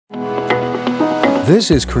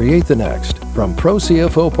This is Create the Next from Pro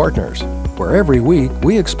CFO Partners, where every week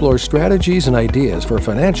we explore strategies and ideas for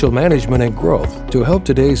financial management and growth to help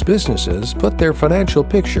today's businesses put their financial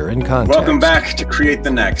picture in context. Welcome back to Create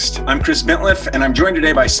the Next. I'm Chris Bentliff, and I'm joined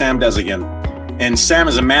today by Sam Desigan. And Sam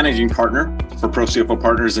is a managing partner for Pro CFO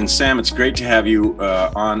Partners. And Sam, it's great to have you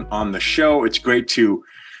on the show. It's great to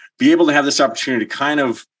be able to have this opportunity to kind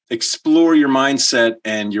of explore your mindset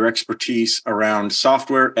and your expertise around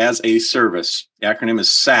software as a service. The acronym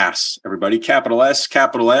is SaaS, everybody, capital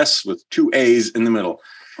S with two A's in the middle.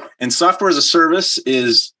 And software as a service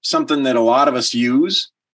is something that a lot of us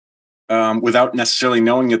use without necessarily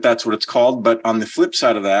knowing that that's what it's called. But on the flip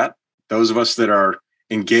side of that, those of us that are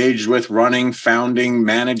engaged with running, founding,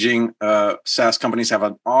 managing SaaS companies have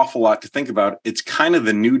an awful lot to think about. It's kind of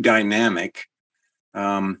the new dynamic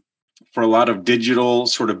for a lot of digital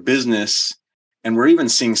sort of business. And we're even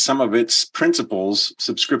seeing some of its principles,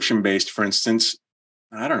 subscription-based, for instance,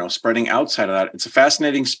 spreading outside of that. It's a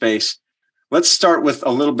fascinating space. Let's start with a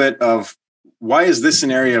little bit of why is this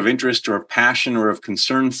an area of interest or of passion or of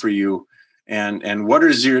concern for you? And what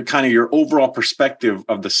is your kind of your overall perspective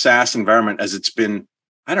of the SaaS environment as it's been,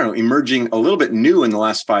 emerging a little bit new in the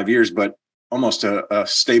last 5 years, but almost a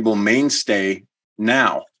stable mainstay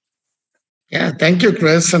now? Yeah, thank you,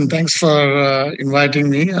 Chris, and thanks for inviting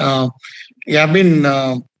me. I've been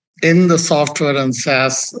in the software and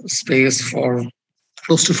SaaS space for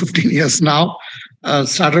close to 15 years now.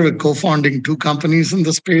 Started with co-founding two companies in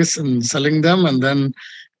the space and selling them, and then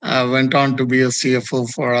went on to be a CFO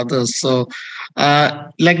for others. So,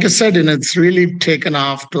 like you said, it's really taken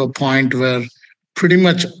off to a point where pretty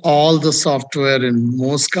much all the software in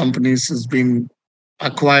most companies has been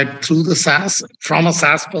acquired through the SaaS, from a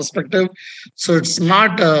SaaS perspective. So it's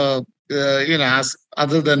not, as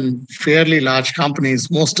other than fairly large companies,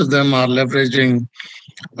 most of them are leveraging,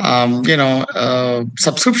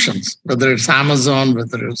 subscriptions, whether it's Amazon,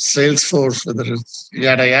 whether it's Salesforce, whether it's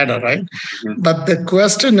yada, yada, right? Mm-hmm. But the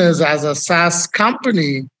question is, as a SaaS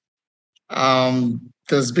company,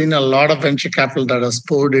 there's been a lot of venture capital that has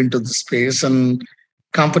poured into the space, and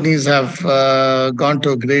companies have gone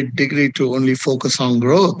to a great degree to only focus on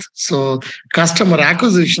growth. So customer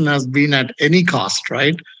acquisition has been at any cost,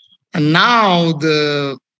 right? And now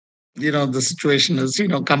the situation is,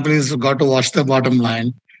 companies have got to watch their bottom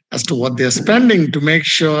line as to what they're spending to make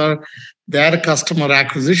sure their customer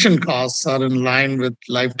acquisition costs are in line with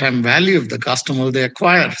lifetime value of the customer they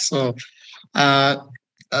acquire. So,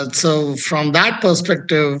 so from that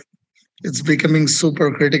perspective, it's becoming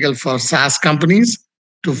super critical for SaaS companies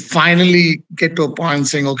to finally get to a point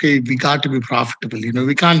saying, okay, we got to be profitable.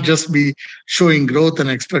 We can't just be showing growth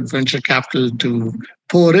and expect venture capital to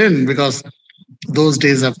pour in, because those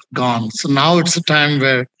days have gone. So now it's a time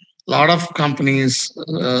where a lot of companies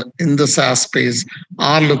in the SaaS space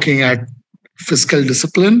are looking at fiscal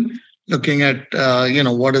discipline, looking at,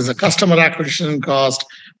 what is the customer acquisition cost,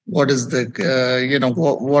 what is the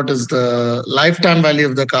what is the lifetime value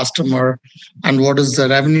of the customer, and what is the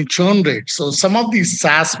revenue churn rate. So some of these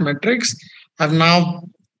SaaS metrics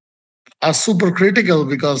are super critical,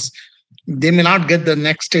 because they may not get the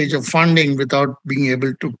next stage of funding without being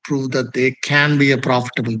able to prove that they can be a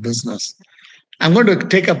profitable business. I'm going to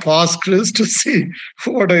take a pause, Chris, to see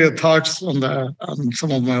what are your thoughts on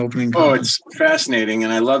some of my opening comments. Oh, it's fascinating,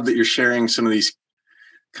 and I love that you're sharing some of these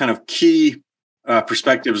kind of key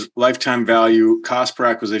perspectives: lifetime value, cost per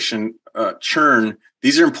acquisition, churn.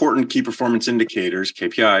 These are important key performance indicators,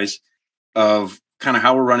 KPIs, of kind of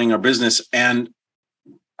how we're running our business. And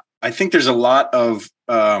I think there's a lot of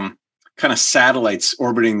kind of satellites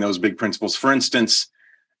orbiting those big principles. For instance,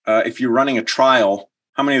 if you're running a trial,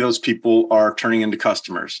 how many of those people are turning into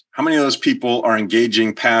customers? How many of those people are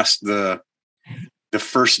engaging past the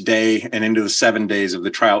first day and into the 7 days of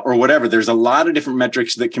the trial, or whatever? There's a lot of different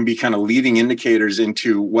metrics that can be kind of leading indicators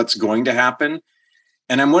into what's going to happen.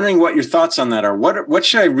 And I'm wondering what your thoughts on that are. What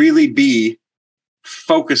should I really be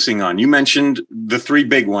focusing on? You mentioned the three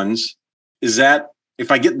big ones. Is that, if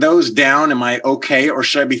I get those down, am I okay? Or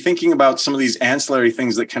should I be thinking about some of these ancillary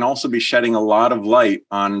things that can also be shedding a lot of light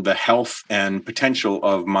on the health and potential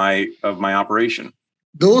of my operation?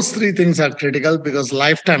 Those three things are critical, because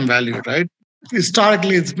lifetime value, right?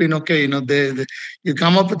 Historically, it's been okay. You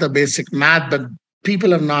come up with a basic math, but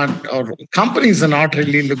people have not, or companies have not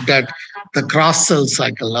really looked at the cross-sell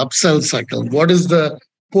cycle, upsell cycle. What is the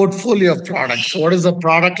portfolio of products? What is the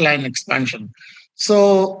product line expansion?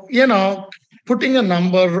 So, putting a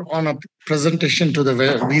number on a presentation to the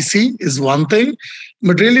VC is one thing,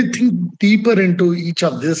 but really think deeper into each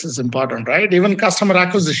of this is important, right? Even customer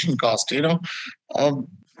acquisition cost,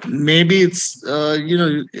 maybe it's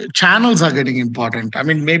channels are getting important. I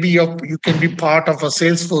mean, maybe you can be part of a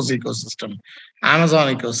Salesforce ecosystem,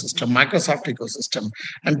 Amazon ecosystem, Microsoft ecosystem,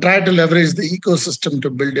 and try to leverage the ecosystem to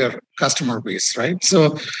build your customer base, right?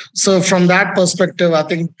 So from that perspective, I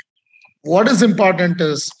think what is important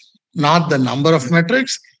is not the number of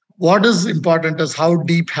metrics. What is important is how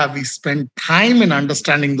deep have we spent time in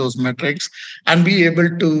understanding those metrics and be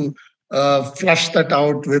able to flush that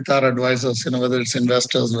out with our advisors, whether it's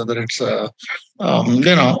investors, whether it's, even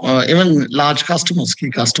large customers,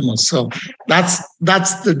 key customers. So that's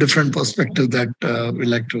the different perspective that we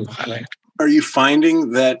like to highlight. Are you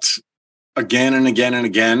finding that again and again and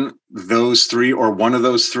again, those three or one of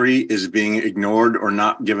those three is being ignored or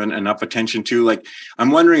not given enough attention to? Like,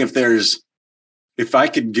 I'm wondering if I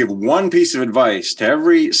could give one piece of advice to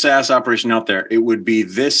every SaaS operation out there, it would be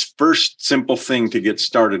this first simple thing to get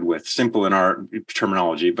started with, simple in our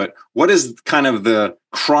terminology. But what is kind of the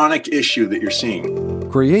chronic issue that you're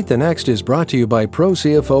seeing? Create the Next is brought to you by Pro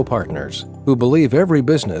CFO Partners, who believe every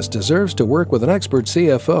business deserves to work with an expert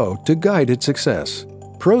CFO to guide its success.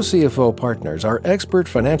 Pro CFO Partners are expert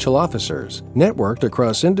financial officers networked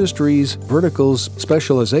across industries, verticals,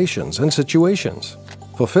 specializations, and situations.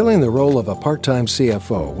 Fulfilling the role of a part-time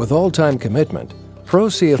CFO with all-time commitment, Pro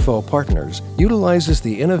CFO Partners utilizes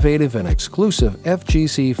the innovative and exclusive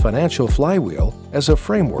FGC Financial Flywheel as a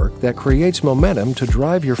framework that creates momentum to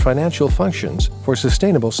drive your financial functions for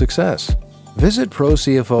sustainable success. Visit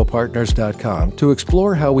ProCFOPartners.com to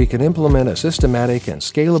explore how we can implement a systematic and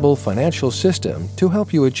scalable financial system to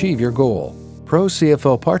help you achieve your goal.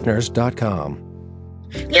 ProCFOPartners.com.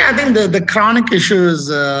 Yeah, I think the chronic issue is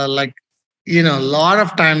a lot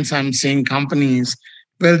of times I'm seeing companies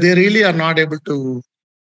where they really are not able to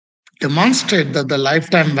demonstrate that the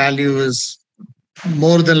lifetime value is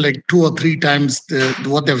more than like 2 or 3 times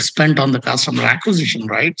what they've spent on the customer acquisition,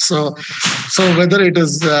 right? So whether it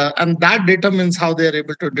is, and that determines how they're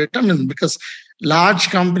able to determine, because large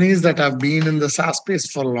companies that have been in the SaaS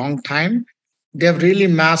space for a long time, they have really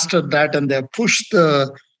mastered that and they've pushed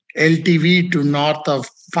the LTV to north of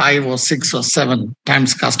 5 or 6 or 7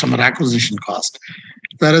 times customer acquisition cost.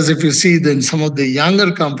 Whereas if you see then some of the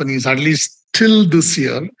younger companies, at least till this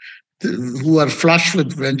year, who are flush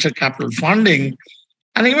with venture capital funding,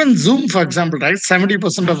 and even Zoom, for example, right?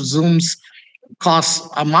 70% of Zoom's costs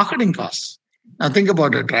are marketing costs. Now think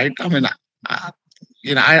about it, right? I mean,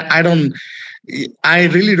 I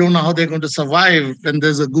really don't know how they're going to survive when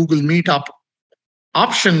there's a Google Meet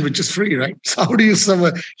option, which is free, right? So how do you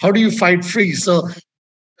survive? How do you fight free? So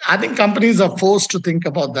I think companies are forced to think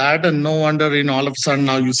about that, and no wonder all of a sudden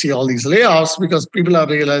now you see all these layoffs because people are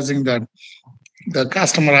realizing that the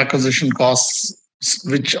customer acquisition costs,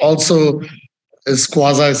 which also is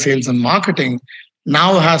quasi sales and marketing,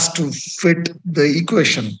 now has to fit the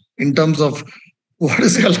equation in terms of what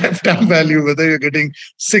is your lifetime value, whether you're getting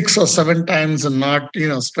 6 or 7 times and not,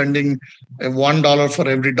 spending $1 for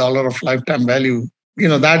every dollar of lifetime value.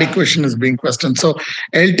 That equation is being questioned. So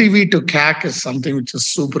LTV to CAC is something which is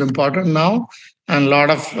super important now. And a lot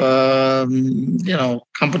of,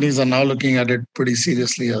 companies are now looking at it pretty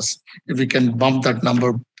seriously as if we can bump that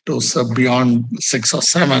number to beyond 6 or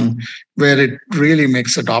 7, where it really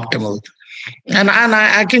makes it optimal. And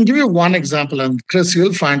I can give you one example, and Chris,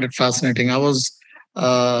 you'll find it fascinating. I was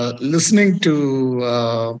listening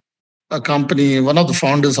to a company, one of the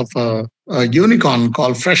founders of a unicorn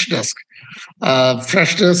called Freshdesk.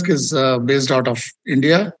 Freshdesk is based out of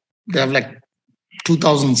India. They have like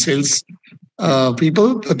 2,000 sales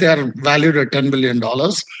people, but they are valued at $10 billion.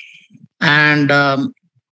 And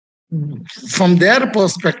from their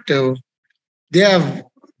perspective, they have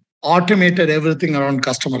automated everything around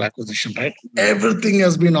customer acquisition, right? Everything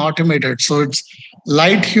has been automated. So it's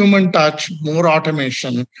light human touch, more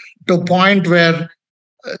automation, to a point where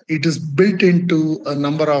it is built into a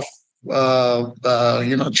number of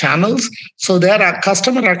channels. So their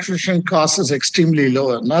customer acquisition cost is extremely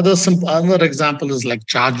low. Another example is like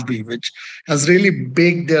ChargeBee, which has really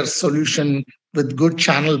baked their solution with good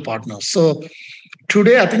channel partners. So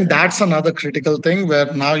today, I think that's another critical thing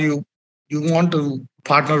where now you want to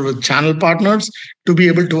partner with channel partners to be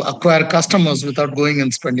able to acquire customers without going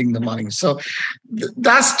and spending the money. So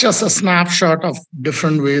that's just a snapshot of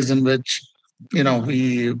different ways in which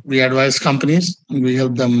we advise companies and we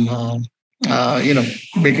help them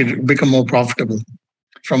make it become more profitable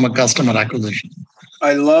from a customer acquisition.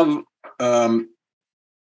 I love kind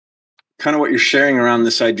of what you're sharing around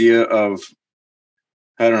this idea of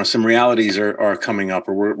I don't know, some realities are coming up,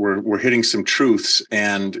 or we're hitting some truths.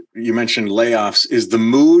 And you mentioned layoffs. Is the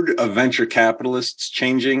mood of venture capitalists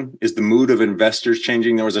changing? Is the mood of investors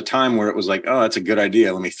changing? There was a time where it was like, oh, that's a good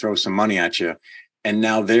idea. Let me throw some money at you. And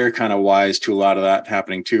now they're kind of wise to a lot of that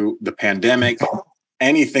happening too. The pandemic,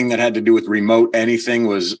 anything that had to do with remote, anything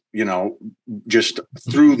was, just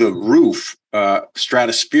through the roof,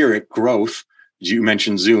 stratospheric growth. You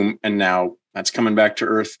mentioned Zoom, and now that's coming back to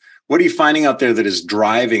earth. What are you finding out there that is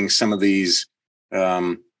driving some of these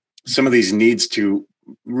needs to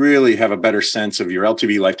really have a better sense of your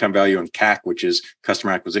LTV, lifetime value, and CAC, which is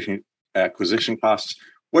customer acquisition costs?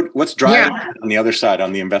 What's driving on the other side,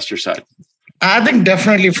 on the investor side? I think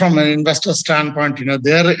definitely from an investor standpoint,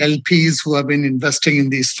 their LPs who have been investing in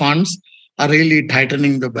these funds are really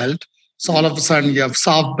tightening the belt. So all of a sudden you have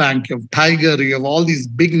SoftBank, you have Tiger, you have all these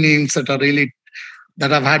big names that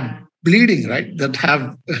have had bleeding, right? That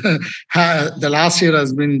have the last year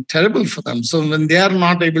has been terrible for them. So when they are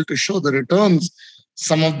not able to show the returns,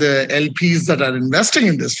 some of the LPs that are investing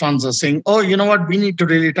in these funds are saying, oh, you know what, we need to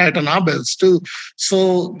really tighten our belts too.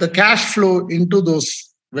 So the cash flow into those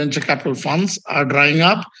venture capital funds are drying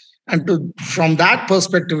up. And from that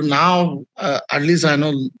perspective, now, at least I know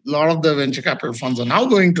a lot of the venture capital funds are now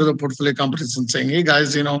going to the portfolio companies and saying, hey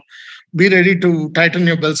guys, be ready to tighten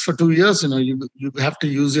your belts for 2 years. You have to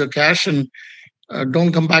use your cash and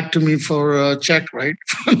don't come back to me for a check, right?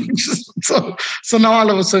 So now all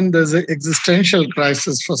of a sudden there's an existential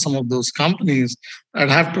crisis for some of those companies that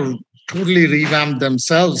have to totally revamp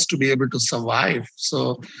themselves to be able to survive.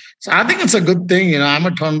 So I think it's a good thing. I'm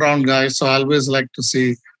a turnaround guy, so I always like to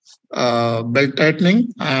see belt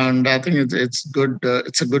tightening, and I think it's good.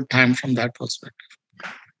 It's a good time from that perspective.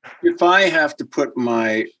 If I have to put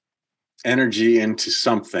my energy into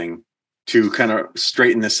something to kind of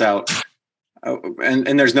straighten this out,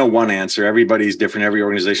 and there's no one answer. Everybody's different. Every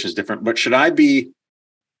organization is different. But should I be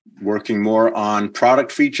working more on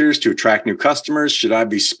product features to attract new customers? Should I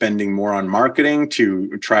be spending more on marketing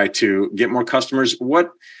to try to get more customers?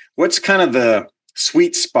 What's kind of the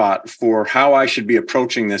sweet spot for how I should be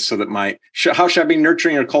approaching this, so that how should I be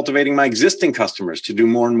nurturing or cultivating my existing customers to do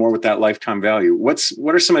more and more with that lifetime value? What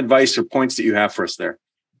are some advice or points that you have for us there?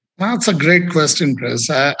 Well, that's a great question, Chris.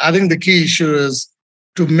 I think the key issue is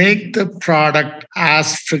to make the product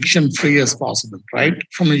as friction-free as possible, right?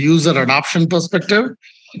 From a user adoption perspective,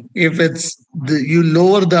 if you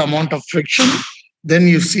lower the amount of friction, then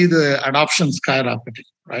you see the adoption skyrocketing,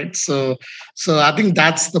 right? So I think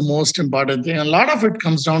that's the most important thing. A lot of it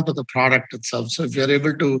comes down to the product itself. So if you're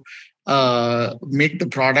able to make the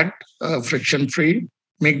product friction-free,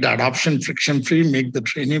 make the adoption friction-free, make the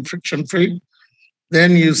training friction-free,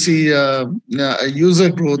 then you see user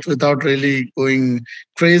growth without really going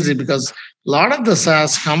crazy, because a lot of the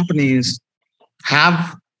SaaS companies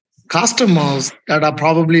have customers that are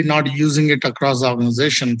probably not using it across the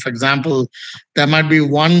organization. For example, there might be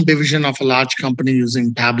one division of a large company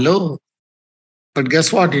using Tableau, but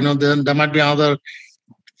guess what? There might be other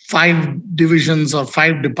 5 divisions or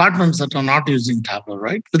 5 departments that are not using Tableau,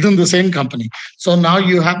 right? Within the same company. So now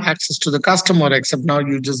you have access to the customer, except now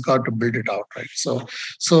you just got to build it out, right? So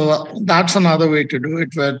that's another way to do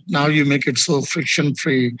it, where now you make it so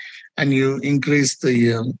friction-free and you increase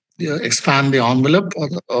expand the envelope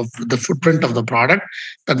of the footprint of the product,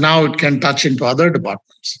 that now it can touch into other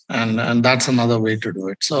departments. And that's another way to do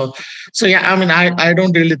it. So yeah, I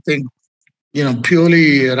don't really think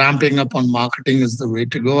purely ramping up on marketing is the way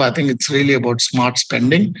to go. I think it's really about smart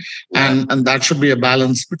spending, and that should be a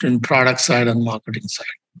balance between product side and marketing side.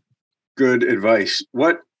 Good advice.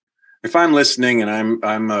 What if I'm listening and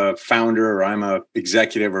I'm a founder, or I'm a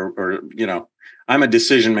executive, or I'm a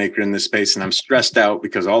decision maker in this space, and I'm stressed out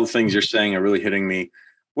because all the things you're saying are really hitting me.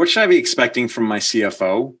 What should I be expecting from my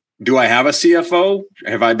CFO? Do I have a CFO?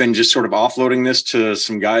 Have I been just sort of offloading this to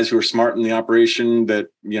some guys who are smart in the operation that,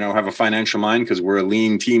 have a financial mind, because we're a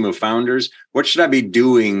lean team of founders? What should I be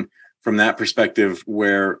doing from that perspective,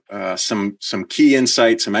 where some key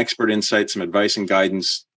insights, some expert insights, some advice and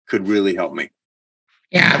guidance could really help me?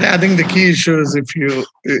 Yeah, I think the key issue is if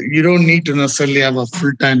you don't need to necessarily have a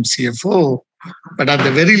full-time CFO, but at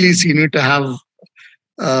the very least, you need to have,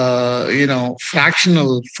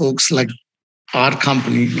 fractional folks like our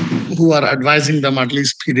company who are advising them at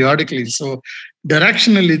least periodically. So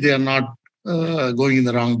directionally, they are not going in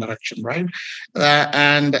the wrong direction, right?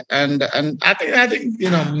 And I think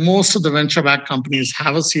most of the venture-backed companies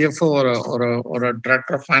have a CFO or a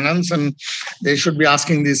director of finance, and they should be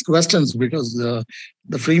asking these questions because the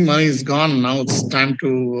free money is gone. Now it's time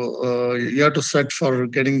to you have to sweat for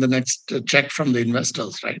getting the next check from the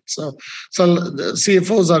investors, right? So the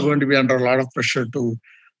CFOs are going to be under a lot of pressure to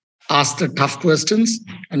ask the tough questions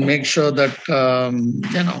and make sure that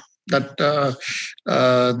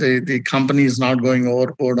the company is not going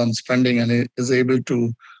overboard on spending and it is able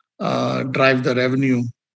to drive the revenue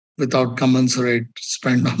without commensurate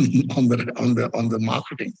spend on the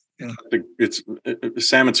marketing.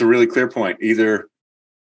 Sam, it's a really clear point. Either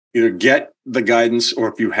get the guidance, or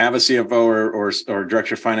if you have a CFO or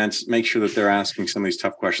director of finance, make sure that they're asking some of these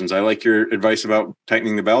tough questions. I like your advice about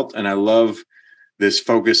tightening the belt, and I love this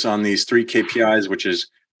focus on these 3 KPIs, which is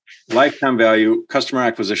lifetime value, customer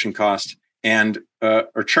acquisition cost, and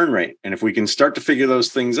or churn rate. And if we can start to figure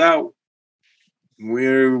those things out,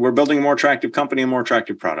 we're building a more attractive company, a more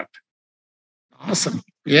attractive product. Awesome.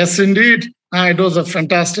 Yes, indeed. It was a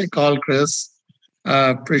fantastic call, Chris.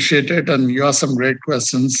 Appreciate it. And you asked some great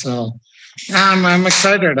questions. So I'm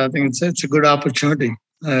excited. I think it's a good opportunity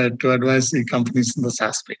to advise the companies in the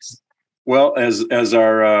SaaS space. Well, as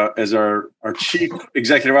our chief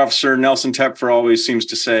executive officer, Nelson Tepfer, always seems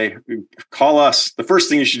to say, call us. The first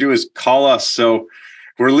thing you should do is call us. So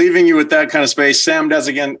we're leaving you with that kind of space. Sam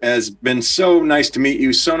Dezigan, has been so nice to meet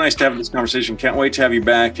you. So nice to have this conversation. Can't wait to have you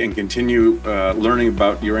back and continue learning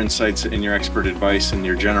about your insights and your expert advice and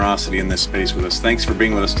your generosity in this space with us. Thanks for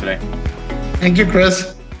being with us today. Thank you,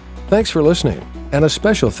 Chris. Thanks for listening. And a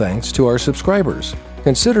special thanks to our subscribers.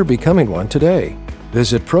 Consider becoming one today.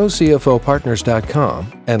 Visit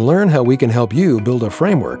ProCFOPartners.com and learn how we can help you build a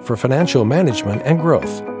framework for financial management and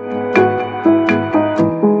growth.